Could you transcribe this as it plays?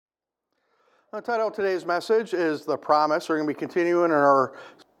The title of today's message is The Promise. We're going to be continuing in our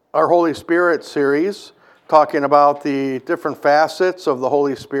Holy Spirit series, talking about the different facets of the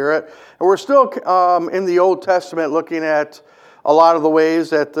Holy Spirit. And we're still in the Old Testament looking at a lot of the ways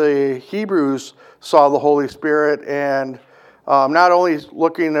that the Hebrews saw the Holy Spirit, and not only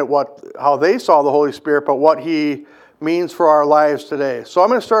looking at how they saw the Holy Spirit, but what He means for our lives today. So I'm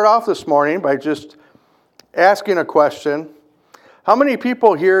going to start off this morning by just asking a question. How many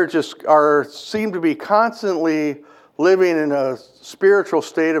people here seem to be constantly living in a spiritual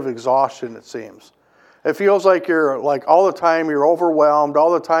state of exhaustion, it seems? It feels like all the time you're overwhelmed,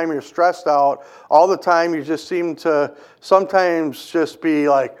 all the time you're stressed out, all the time you just seem to sometimes just be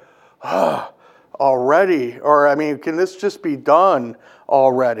like, already? Or, can this just be done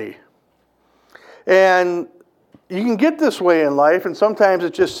already? And you can get this way in life, and sometimes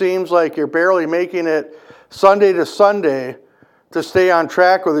it just seems like you're barely making it Sunday to Sunday to stay on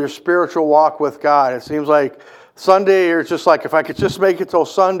track with your spiritual walk with God. It seems like Sunday, you're just like, if I could just make it till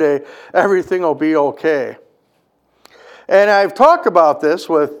Sunday, everything will be okay. And I've talked about this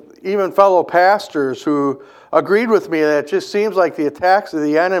with even fellow pastors who agreed with me that it just seems like the attacks of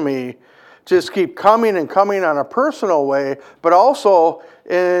the enemy just keep coming and coming on a personal way, but also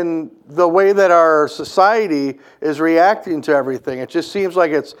in the way that our society is reacting to everything. It just seems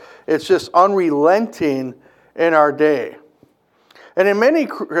like it's just unrelenting in our day. And in many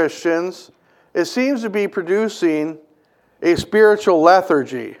Christians, it seems to be producing a spiritual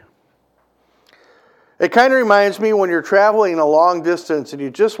lethargy. It kind of reminds me when you're traveling a long distance and you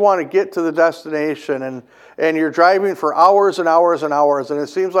just want to get to the destination and you're driving for hours and hours and hours, and it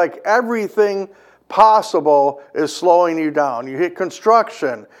seems like everything possible is slowing you down. You hit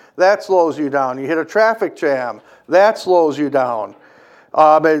construction, that slows you down. You hit a traffic jam, that slows you down.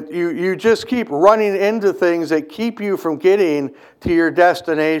 But you just keep running into things that keep you from getting to your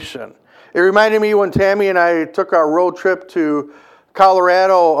destination. It reminded me when Tammy and I took our road trip to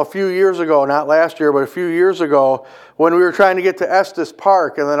Colorado a few years ago, not last year, but a few years ago, when we were trying to get to Estes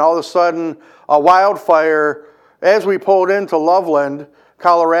Park, and then all of a sudden a wildfire, as we pulled into Loveland,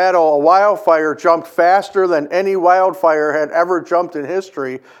 Colorado, a wildfire jumped faster than any wildfire had ever jumped in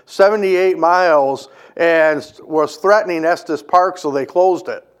history, 78 miles, and was threatening Estes Park, so they closed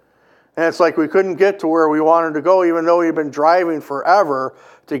it. And it's like we couldn't get to where we wanted to go, even though we'd been driving forever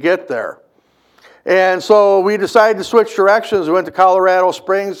to get there. And so we decided to switch directions. We went to Colorado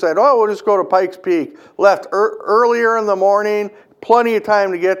Springs, said, we'll just go to Pikes Peak. Left earlier in the morning, plenty of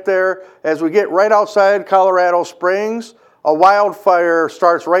time to get there. As we get right outside Colorado Springs, a wildfire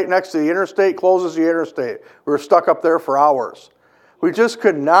starts right next to the interstate, closes the interstate. We were stuck up there for hours. We just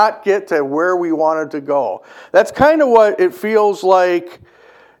could not get to where we wanted to go. That's kind of what it feels like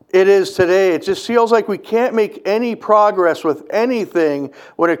it is today. It just feels like we can't make any progress with anything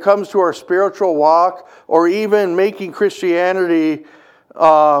when it comes to our spiritual walk or even making Christianity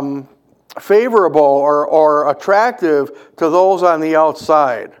favorable or attractive to those on the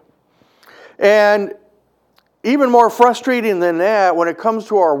outside. And even more frustrating than that, when it comes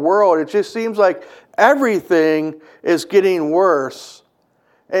to our world, it just seems like everything is getting worse.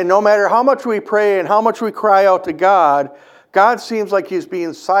 And no matter how much we pray and how much we cry out to God, God seems like He's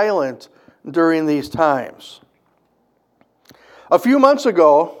being silent during these times. A few months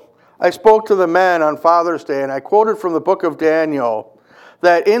ago, I spoke to the men on Father's Day, and I quoted from the book of Daniel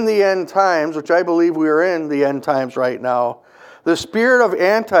that in the end times, which I believe we are in the end times right now, the spirit of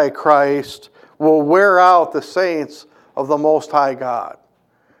Antichrist will wear out the saints of the Most High God.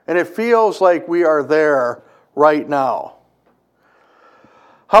 And it feels like we are there right now.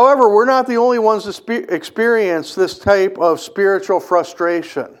 However, we're not the only ones to experience this type of spiritual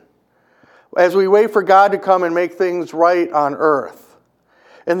frustration as we wait for God to come and make things right on earth.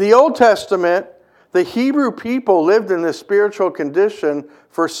 In the Old Testament, the Hebrew people lived in this spiritual condition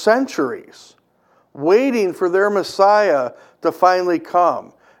for centuries, waiting for their Messiah to finally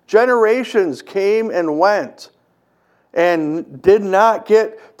come. Generations came and went and did not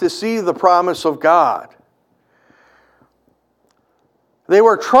get to see the promise of God. They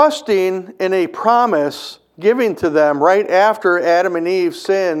were trusting in a promise given to them right after Adam and Eve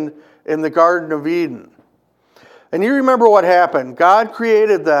sinned in the Garden of Eden. And you remember what happened. God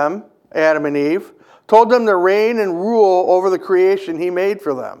created them, Adam and Eve, told them to reign and rule over the creation He made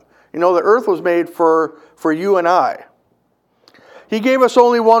for them. You know, the earth was made for you and I. He gave us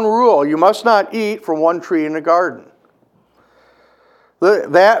only one rule. You must not eat from one tree in the garden.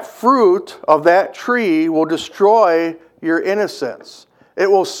 That fruit of that tree will destroy your innocence. It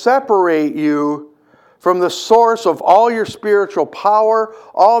will separate you from the source of all your spiritual power,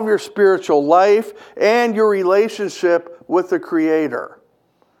 all of your spiritual life, and your relationship with the Creator.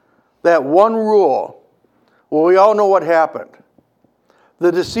 that one rule, well, we all know what happened.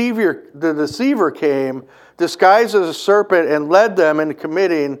 The deceiver came, disguised as a serpent, and led them into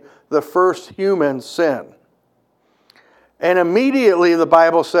committing the first human sin. And immediately, the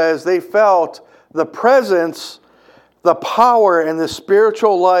Bible says, they felt the presence, the power, and the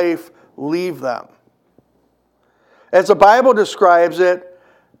spiritual life leave them. As the Bible describes it,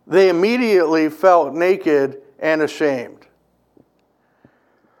 they immediately felt naked and ashamed.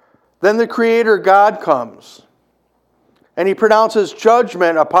 Then the Creator God comes, and he pronounces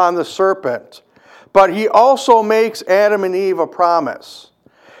judgment upon the serpent. But he also makes Adam and Eve a promise.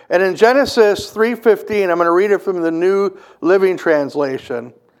 And in Genesis 3:15, I'm going to read it from the New Living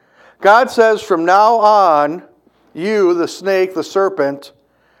Translation. God says, from now on, you, the snake, the serpent,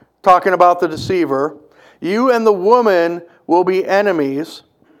 talking about the deceiver, you and the woman will be enemies,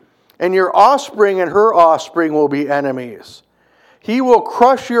 and your offspring and her offspring will be enemies. He will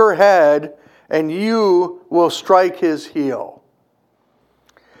crush your head, and you will strike his heel.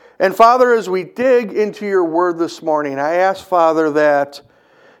 And Father, as we dig into your word this morning, I ask, Father, that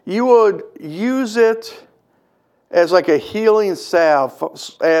you would use it as like a healing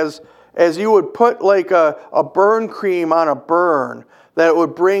salve, as you would put like a burn cream on a burn, that it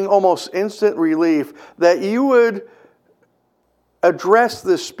would bring almost instant relief, that you would address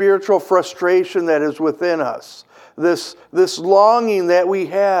this spiritual frustration that is within us, this longing that we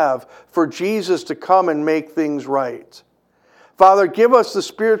have for Jesus to come and make things right. Father, give us the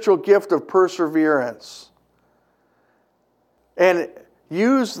spiritual gift of perseverance. And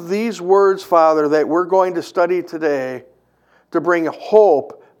use these words, Father, that we're going to study today to bring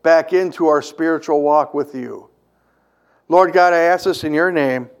hope back into our spiritual walk with you. Lord God, I ask this in your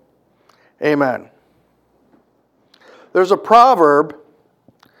name. Amen. There's a proverb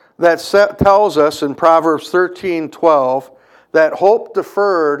that tells us in Proverbs 13:12 that hope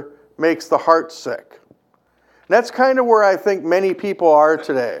deferred makes the heart sick. And that's kind of where I think many people are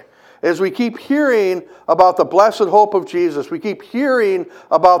today. As we keep hearing about the blessed hope of Jesus, we keep hearing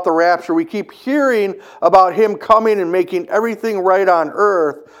about the rapture, we keep hearing about him coming and making everything right on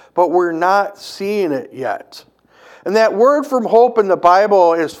earth, but we're not seeing it yet. And that word from hope in the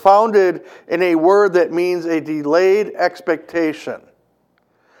Bible is founded in a word that means a delayed expectation.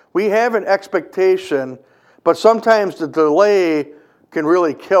 We have an expectation, but sometimes the delay can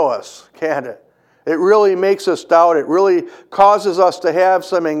really kill us, can't it? It really makes us doubt. It really causes us to have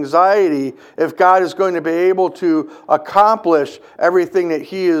some anxiety if God is going to be able to accomplish everything that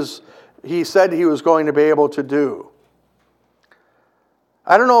He said He was going to be able to do.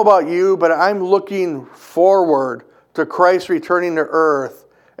 I don't know about you, but I'm looking forward to Christ returning to earth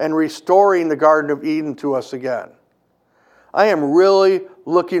and restoring the Garden of Eden to us again. I am really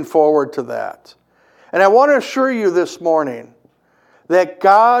looking forward to that. And I want to assure you this morning that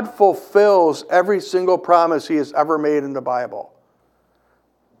God fulfills every single promise He has ever made in the Bible.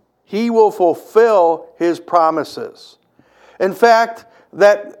 He will fulfill His promises. In fact,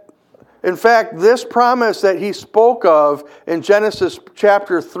 this promise that He spoke of in Genesis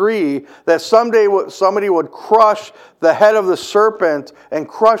chapter 3, that someday somebody would crush the head of the serpent and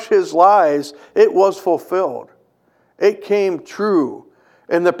crush his lies, it was fulfilled. It came true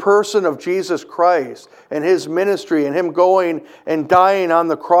in the person of Jesus Christ and His ministry and Him going and dying on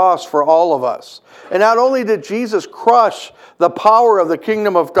the cross for all of us. And not only did Jesus crush the power of the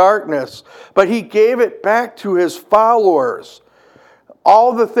kingdom of darkness, but He gave it back to His followers.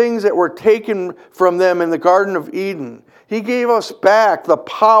 All the things that were taken from them in the Garden of Eden. He gave us back the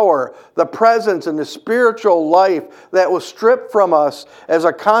power, the presence, and the spiritual life that was stripped from us as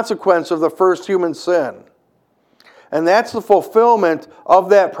a consequence of the first human sin. And that's the fulfillment of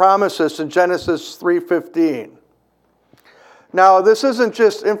that promises in Genesis 3:15. Now, this isn't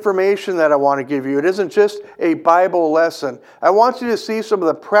just information that I want to give you. It isn't just a Bible lesson. I want you to see some of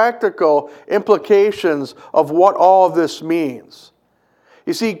the practical implications of what all of this means.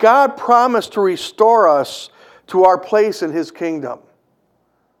 You see, God promised to restore us to our place in His kingdom.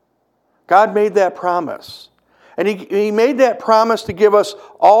 God made that promise. And he made that promise to give us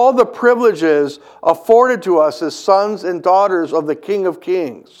all the privileges afforded to us as sons and daughters of the King of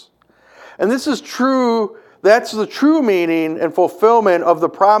Kings. And this is true, that's the true meaning and fulfillment of the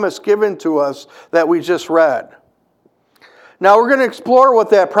promise given to us that we just read. Now we're going to explore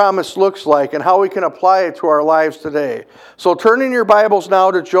what that promise looks like and how we can apply it to our lives today. So turn in your Bibles now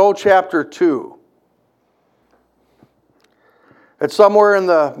to Joel chapter 2. It's somewhere in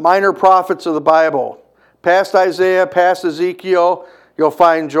the minor prophets of the Bible. Past Isaiah, past Ezekiel, you'll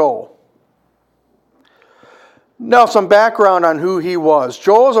find Joel. Now, some background on who he was.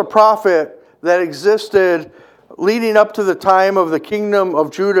 Joel is a prophet that existed leading up to the time of the kingdom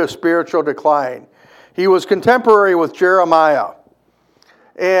of Judah's spiritual decline. He was contemporary with Jeremiah.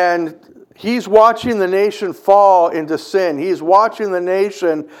 And he's watching the nation fall into sin. He's watching the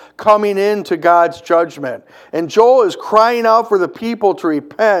nation coming into God's judgment. And Joel is crying out for the people to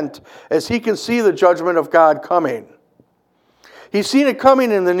repent as he can see the judgment of God coming. He's seen it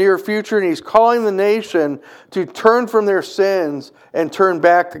coming in the near future, and he's calling the nation to turn from their sins and turn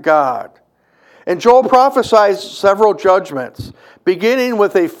back to God. And Joel prophesies several judgments, beginning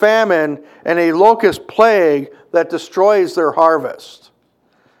with a famine and a locust plague that destroys their harvest.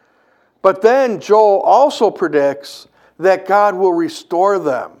 But then Joel also predicts that God will restore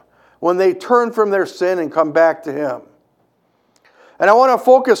them when they turn from their sin and come back to him. And I want to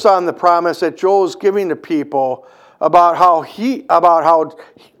focus on the promise that Joel is giving to people about how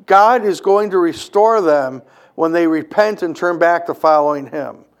God is going to restore them when they repent and turn back to following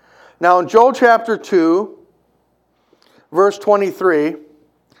him. Now in Joel chapter 2, verse 23,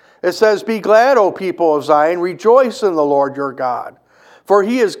 it says, "Be glad, O people of Zion, rejoice in the Lord your God, for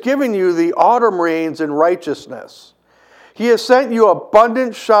he has given you the autumn rains in righteousness. He has sent you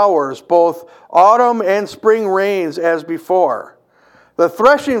abundant showers, both autumn and spring rains as before. The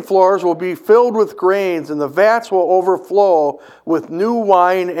threshing floors will be filled with grains, and the vats will overflow with new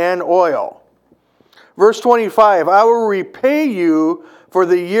wine and oil." Verse 25, "I will repay you for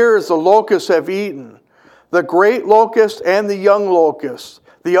the years the locusts have eaten, the great locust and the young locust,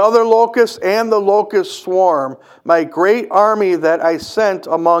 the other locust and the locust swarm, my great army that I sent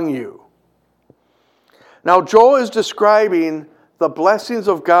among you." Now Joel is describing the blessings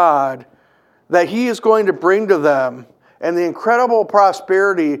of God that he is going to bring to them and the incredible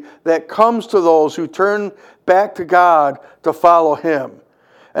prosperity that comes to those who turn back to God to follow him.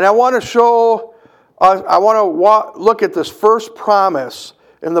 And I want to look at this first promise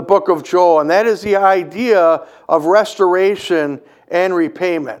in the book of Joel, and that is the idea of restoration and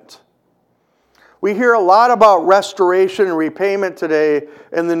repayment. We hear a lot about restoration and repayment today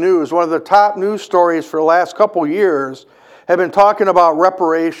in the news. One of the top news stories for the last couple years have been talking about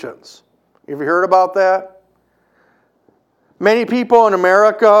reparations. Have you heard about that? Many people in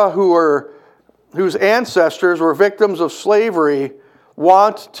America whose ancestors were victims of slavery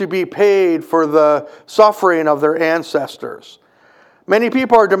want to be paid for the suffering of their ancestors. Many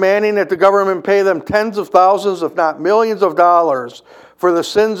people are demanding that the government pay them tens of thousands, if not millions of dollars for the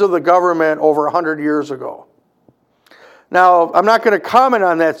sins of the government over 100 years ago. Now, I'm not going to comment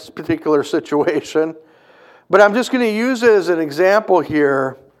on that particular situation, but I'm just going to use it as an example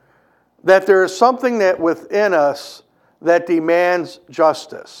here that there is something that within us that demands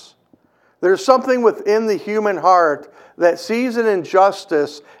justice. There's something within the human heart that sees an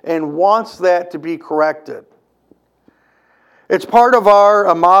injustice and wants that to be corrected. It's part of our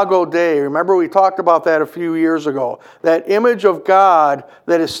Imago Dei. Remember we talked about that a few years ago. That image of God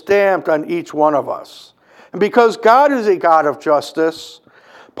that is stamped on each one of us. And because God is a God of justice,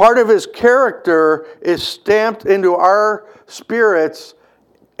 part of his character is stamped into our spirits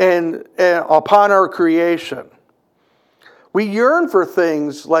and upon our creation. We yearn for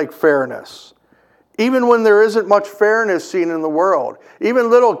things like fairness, even when there isn't much fairness seen in the world. Even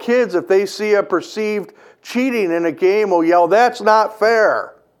little kids, if they see a perceived cheating in a game, will yell, "That's not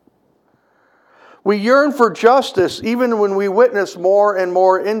fair." We yearn for justice even when we witness more and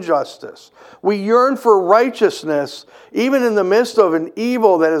more injustice. We yearn for righteousness even in the midst of an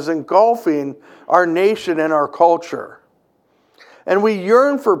evil that is engulfing our nation and our culture. And we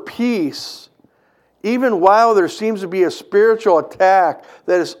yearn for peace even while there seems to be a spiritual attack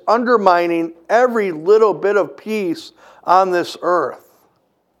that is undermining every little bit of peace on this earth.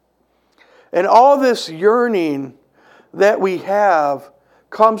 And all this yearning that we have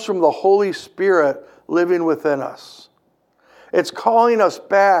comes from the Holy Spirit living within us. It's calling us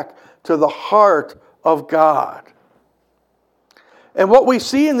back to the heart of God. And what we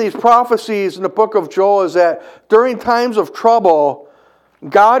see in these prophecies in the book of Joel is that during times of trouble,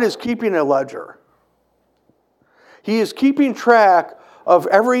 God is keeping a ledger. He is keeping track of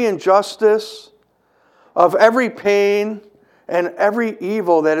every injustice, of every pain, and every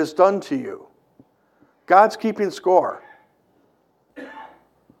evil that is done to you. God's keeping score.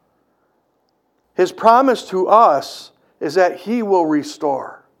 His promise to us is that he will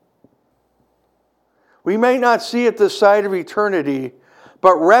restore. We may not see it this side of eternity,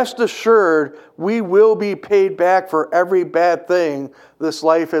 but rest assured we will be paid back for every bad thing this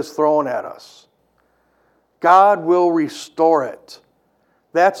life has thrown at us. God will restore it.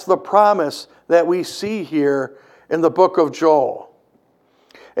 That's the promise that we see here in the book of Joel.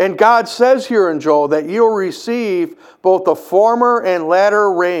 And God says here in Joel that you'll receive both the former and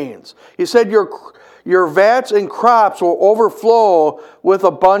latter rains. He said Your vats and crops will overflow with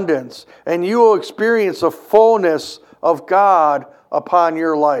abundance, and you will experience the fullness of God upon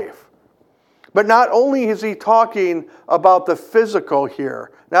your life. But not only is he talking about the physical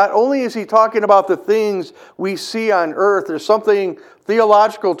here, not only is he talking about the things we see on earth, there's something,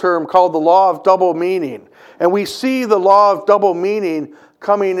 theological term called the law of double meaning. And we see the law of double meaning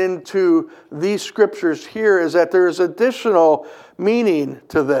coming into these scriptures here, is that there is additional meaning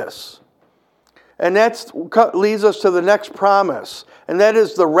to this. And that leads us to the next promise, and that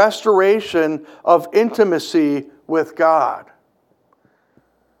is the restoration of intimacy with God.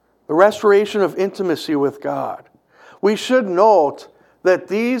 The restoration of intimacy with God. We should note that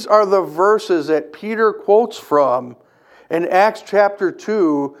these are the verses that Peter quotes from in Acts chapter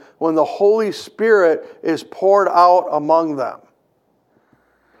 2 when the Holy Spirit is poured out among them.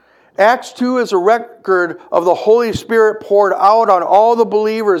 Acts 2 is a record of the Holy Spirit poured out on all the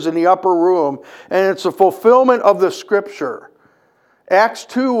believers in the upper room, and it's a fulfillment of the Scripture. Acts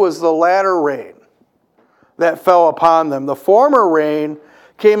 2 was the latter rain that fell upon them. The former rain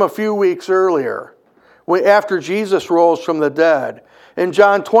came a few weeks earlier, after Jesus rose from the dead. In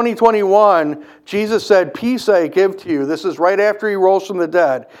John 20:21, Jesus said, "Peace I give to you." This is right after he rose from the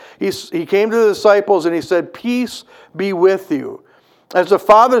dead. He came to the disciples and he said, "Peace be with you. As the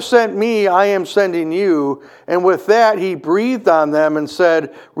Father sent me, I am sending you." And with that, he breathed on them and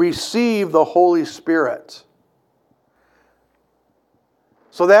said, "Receive the Holy Spirit."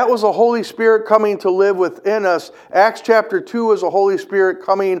 So that was the Holy Spirit coming to live within us. Acts chapter 2 is the Holy Spirit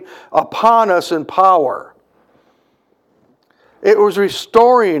coming upon us in power. It was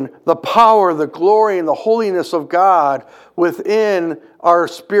restoring the power, the glory, and the holiness of God within our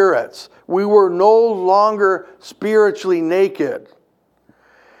spirits. We were no longer spiritually naked.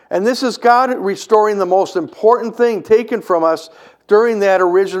 And this is God restoring the most important thing taken from us during that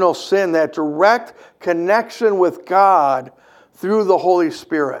original sin, that direct connection with God through the Holy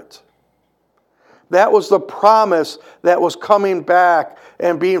Spirit. That was the promise that was coming back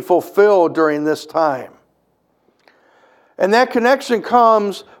and being fulfilled during this time. And that connection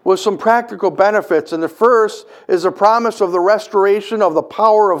comes with some practical benefits. And the first is the promise of the restoration of the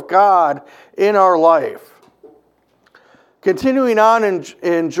power of God in our life. Continuing on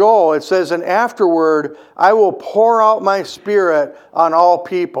in Joel, it says, "And afterward I will pour out my Spirit on all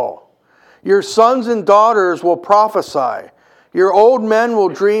people. Your sons and daughters will prophesy. Your old men will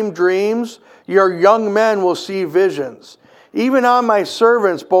dream dreams. Your young men will see visions. Even on my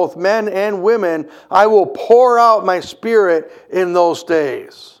servants, both men and women, I will pour out my Spirit in those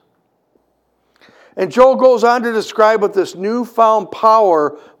days." And Joel goes on to describe what this newfound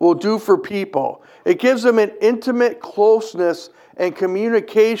power will do for people. It gives them an intimate closeness and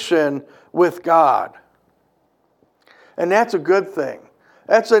communication with God. And that's a good thing.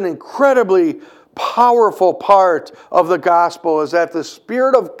 That's an incredibly powerful part of the gospel, is that the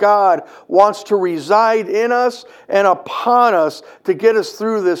Spirit of God wants to reside in us and upon us to get us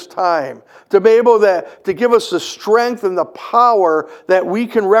through this time, to be able to give us the strength and the power that we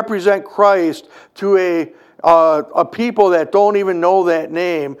can represent Christ to a people that don't even know that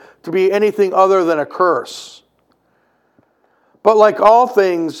name, to be anything other than a curse. But like all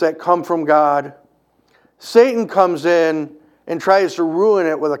things that come from God, Satan comes in and tries to ruin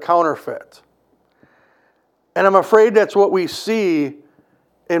it with a counterfeit. And I'm afraid that's what we see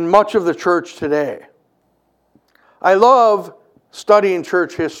in much of the church today. I love studying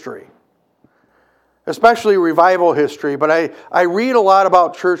church history, especially revival history, but I read a lot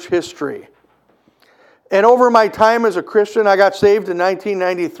about church history. And over my time as a Christian, I got saved in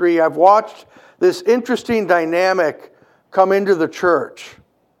 1993, I've watched this interesting dynamic come into the church.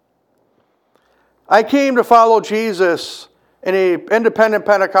 I came to follow Jesus in an independent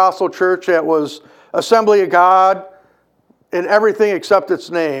Pentecostal church that was Assembly of God in everything except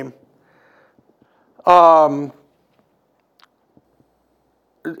its name. In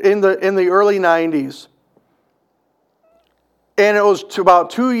the early 90s. And it was about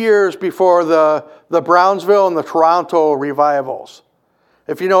 2 years before the Brownsville and the Toronto revivals.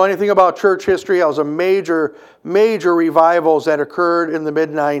 If you know anything about church history, that was a major revivals that occurred in the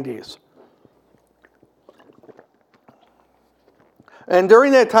mid-90s. And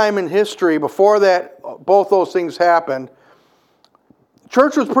during that time in history, before that, both those things happened,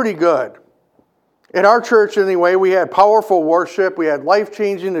 church was pretty good. In our church, anyway, we had powerful worship. We had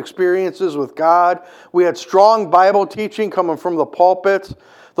life-changing experiences with God. We had strong Bible teaching coming from the pulpits.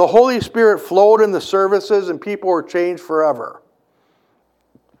 The Holy Spirit flowed in the services, and people were changed forever.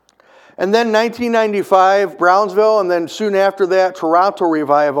 And then 1995, Brownsville, and then soon after that, Toronto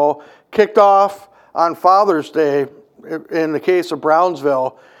revival kicked off on Father's Day, in the case of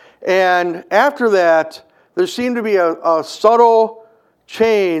Brownsville. And after that, there seemed to be a subtle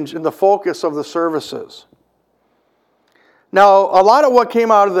change in the focus of the services. Now, a lot of what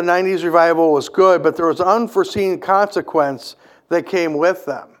came out of the 90s revival was good, but there was an unforeseen consequence that came with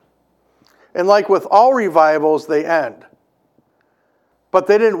them. And like with all revivals, they end. But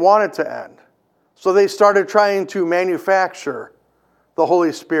they didn't want it to end. So they started trying to manufacture the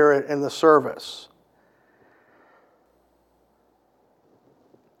Holy Spirit in the service.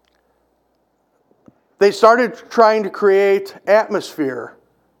 They started trying to create atmosphere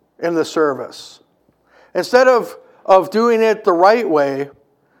in the service. Instead of doing it the right way,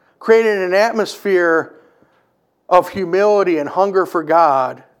 creating an atmosphere of humility and hunger for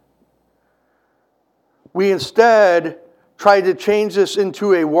God, we instead tried to change this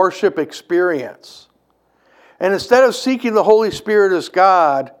into a worship experience. And instead of seeking the Holy Spirit as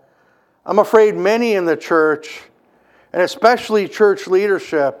God, I'm afraid many in the church, and especially church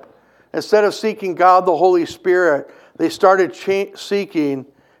leadership, instead of seeking God the Holy Spirit, they started seeking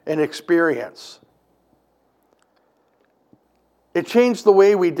an experience. It changed the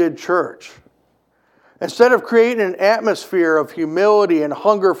way we did church. Instead of creating an atmosphere of humility and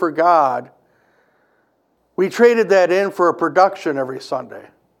hunger for God, we traded that in for a production every Sunday.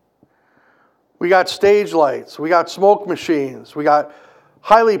 We got stage lights, we got smoke machines, we got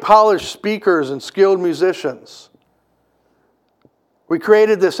highly polished speakers and skilled musicians. We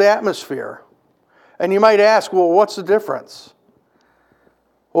created this atmosphere. And you might ask, well, what's the difference?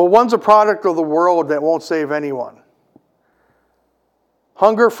 Well, one's a product of the world that won't save anyone.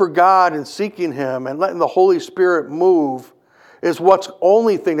 Hunger for God and seeking Him and letting the Holy Spirit move is what's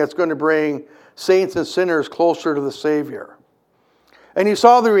only thing that's going to bring saints and sinners closer to the Savior. And you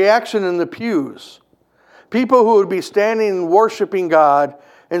saw the reaction in the pews. People who would be standing and worshiping God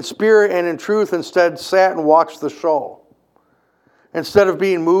in spirit and in truth instead sat and watched the show, instead of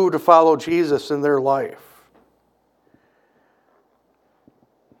being moved to follow Jesus in their life.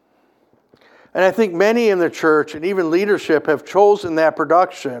 And I think many in the church and even leadership have chosen that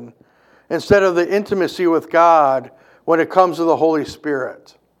production instead of the intimacy with God when it comes to the Holy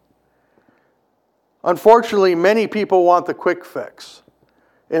Spirit. Unfortunately, many people want the quick fix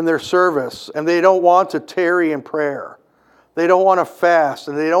in their service, and they don't want to tarry in prayer. They don't want to fast,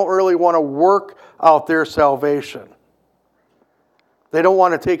 and they don't really want to work out their salvation. They don't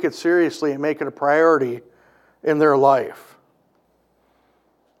want to take it seriously and make it a priority in their life.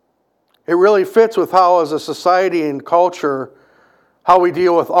 It really fits with how, as a society and culture, how we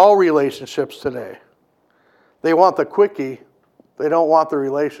deal with all relationships today. They want the quickie, they don't want the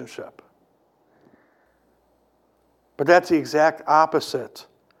relationship. But that's the exact opposite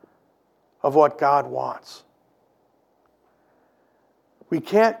of what God wants. We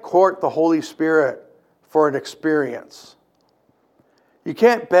can't court the Holy Spirit for an experience. You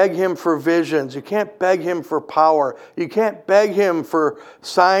can't beg Him for visions. You can't beg Him for power. You can't beg Him for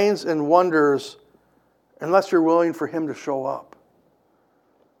signs and wonders unless you're willing for Him to show up.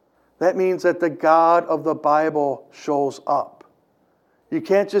 That means that the God of the Bible shows up. You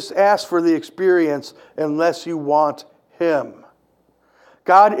can't just ask for the experience unless you want Him.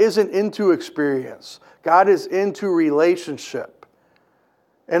 God isn't into experience. God is into relationship.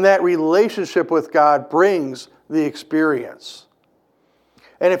 And that relationship with God brings the experience.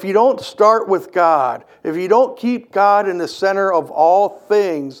 And if you don't start with God, if you don't keep God in the center of all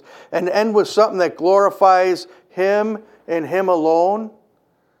things and end with something that glorifies Him and Him alone,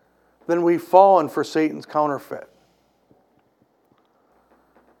 then we've fallen for Satan's counterfeit.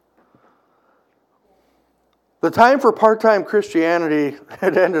 The time for part-time Christianity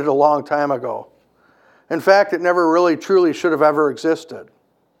had ended a long time ago. In fact, it never really truly should have ever existed.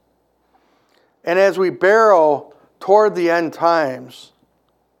 And as we barrel toward the end times,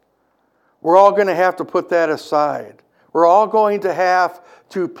 we're all going to have to put that aside. We're all going to have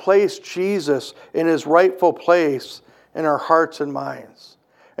to place Jesus in His rightful place in our hearts and minds.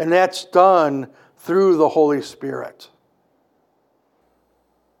 And that's done through the Holy Spirit.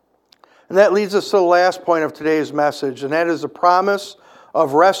 And that leads us to the last point of today's message, and that is the promise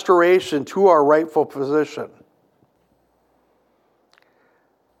of restoration to our rightful position.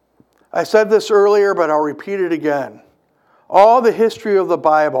 I said this earlier, but I'll repeat it again. All the history of the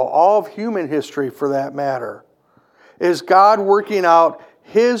Bible, all of human history for that matter, is God working out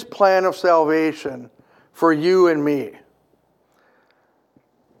His plan of salvation for you and me.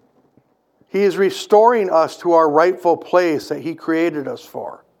 He is restoring us to our rightful place that He created us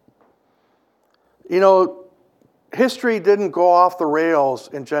for. You know, history didn't go off the rails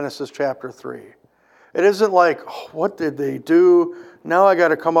in Genesis chapter 3. It isn't like, oh, what did they do? Now I got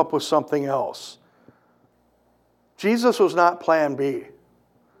to come up with something else. Jesus was not plan B.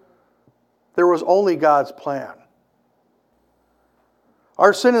 There was only God's plan.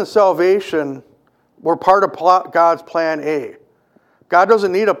 Our sin and salvation were part of God's plan A. God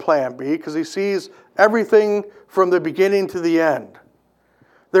doesn't need a plan B because he sees everything from the beginning to the end.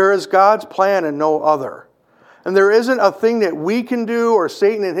 There is God's plan and no other. And there isn't a thing that we can do or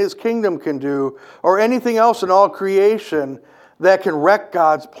Satan and his kingdom can do or anything else in all creation that can wreck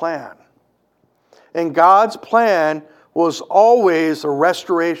God's plan. And God's plan was always the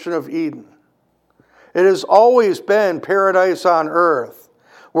restoration of Eden. It has always been paradise on earth,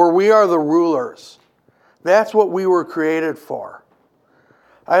 where we are the rulers. That's what we were created for.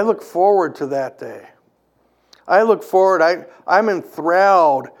 I look forward to that day. I look forward, I'm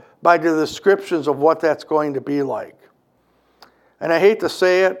enthralled by the descriptions of what that's going to be like. And I hate to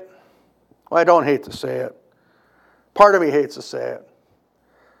say it. Well, I don't hate to say it. Part of me hates to say it.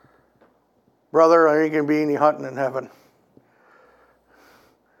 Brother, I ain't going to be any hunting in heaven.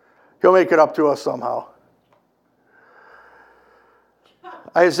 He'll make it up to us somehow.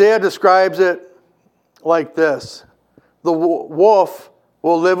 Isaiah describes it like this. The wolf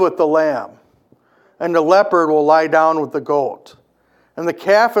will live with the lamb, and the leopard will lie down with the goat, and the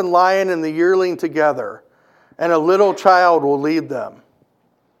calf and lion and the yearling together, and a little child will lead them.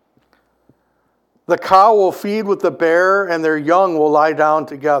 The cow will feed with the bear, and their young will lie down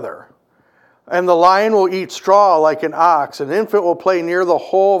together. And the lion will eat straw like an ox. An infant will play near the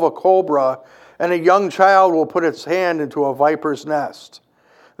hole of a cobra, and a young child will put its hand into a viper's nest.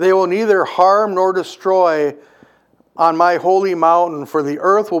 They will neither harm nor destroy on my holy mountain, for the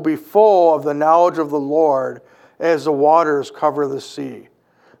earth will be full of the knowledge of the Lord as the waters cover the sea.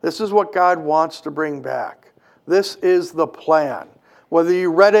 This is what God wants to bring back. This is the plan. Whether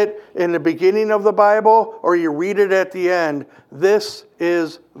you read it in the beginning of the Bible or you read it at the end, this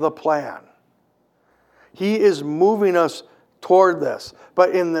is the plan. He is moving us toward this.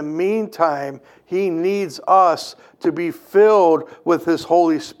 But in the meantime, he needs us to be filled with his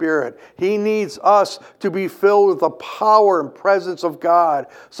Holy Spirit. He needs us to be filled with the power and presence of God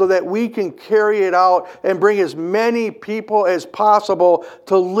so that we can carry it out and bring as many people as possible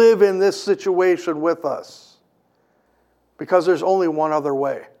to live in this situation with us. Because there's only one other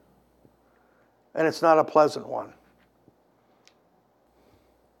way. And it's not a pleasant one.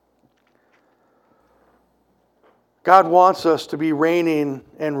 God wants us to be reigning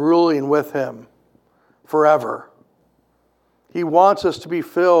and ruling with him forever. He wants us to be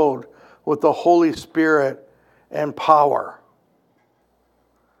filled with the Holy Spirit and power.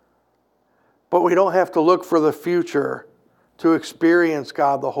 But we don't have to look for the future to experience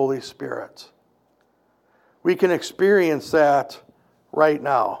God the Holy Spirit. We can experience that right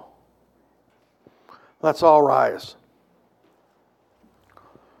now. Let's all rise.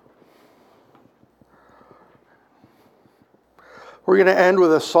 We're going to end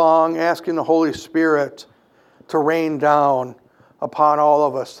with a song asking the Holy Spirit to rain down upon all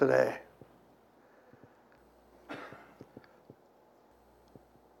of us today.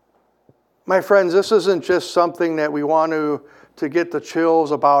 My friends, this isn't just something that we want to get the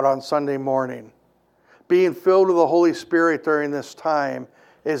chills about on Sunday morning. Being filled with the Holy Spirit during this time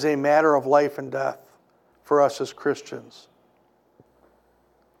is a matter of life and death for us as Christians.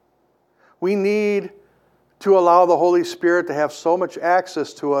 We need to allow the Holy Spirit to have so much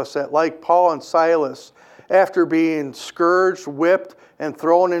access to us that, like Paul and Silas, after being scourged, whipped, and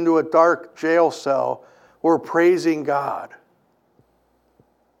thrown into a dark jail cell, were praising God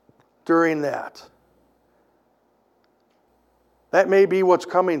during that. That may be what's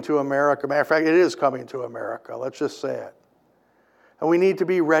coming to America. Matter of fact, it is coming to America. Let's just say it. And we need to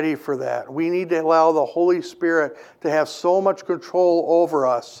be ready for that. We need to allow the Holy Spirit to have so much control over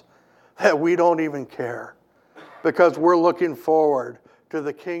us that we don't even care. Because we're looking forward to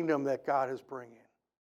the kingdom that God is bringing.